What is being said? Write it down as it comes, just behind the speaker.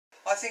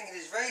I think it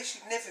is very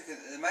significant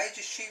that the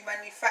major shoe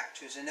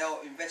manufacturers are now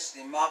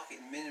invested in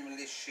marketing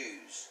minimalist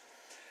shoes.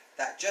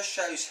 That just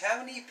shows how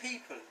many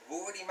people have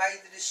already made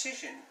the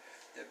decision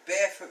that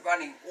barefoot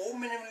running or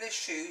minimalist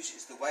shoes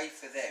is the way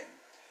for them.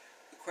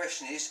 The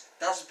question is,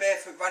 does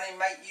barefoot running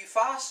make you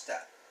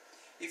faster?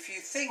 If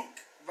you think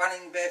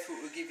running barefoot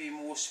will give you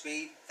more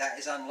speed, that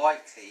is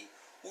unlikely,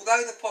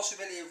 although the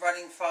possibility of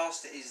running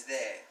faster is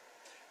there.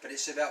 But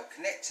it's about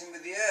connecting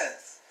with the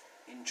earth,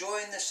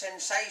 enjoying the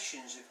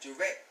sensations of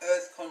direct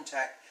earth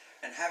contact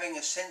and having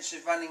a sense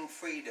of running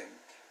freedom,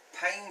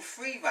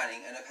 pain-free running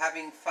and of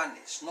having fun.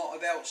 It's not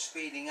about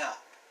speeding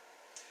up.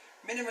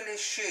 Minimalist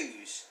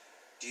shoes.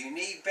 Do you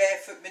need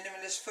barefoot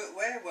minimalist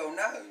footwear? Well,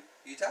 no,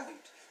 you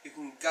don't. You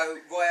can go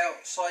right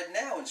outside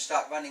now and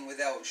start running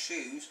without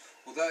shoes,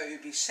 although it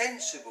would be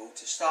sensible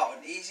to start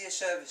on easier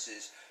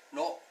surfaces,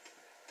 not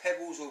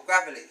pebbles or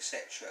gravel,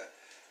 etc.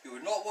 You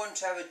would not want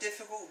to have a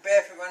difficult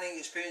barefoot running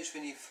experience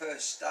when you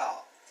first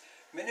start.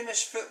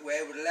 Minimalist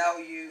footwear would allow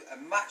you a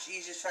much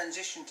easier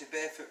transition to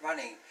barefoot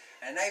running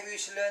and enable you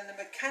to learn the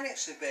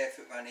mechanics of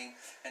barefoot running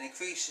and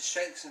increase the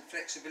strength and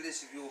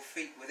flexibility of your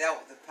feet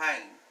without the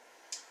pain.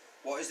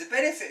 What is the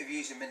benefit of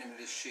using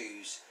minimalist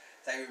shoes?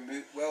 They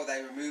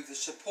remove the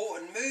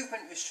support and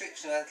movement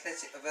restriction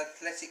of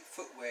athletic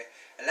footwear,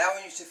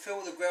 allowing you to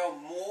feel the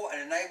ground more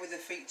and enable the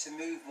feet to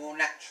move more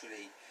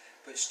naturally,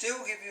 but still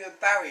give you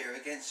a barrier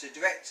against the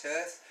direct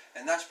earth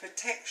and thus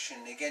protection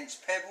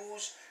against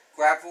pebbles,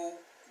 gravel,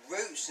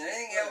 roots and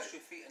anything else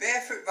your feet.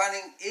 Barefoot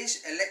running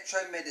is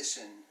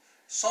electromedicine.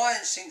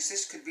 Science thinks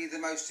this could be the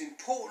most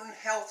important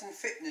health and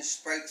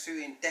fitness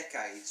breakthrough in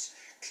decades.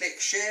 Click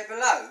share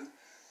below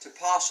to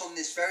pass on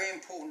this very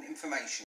important information.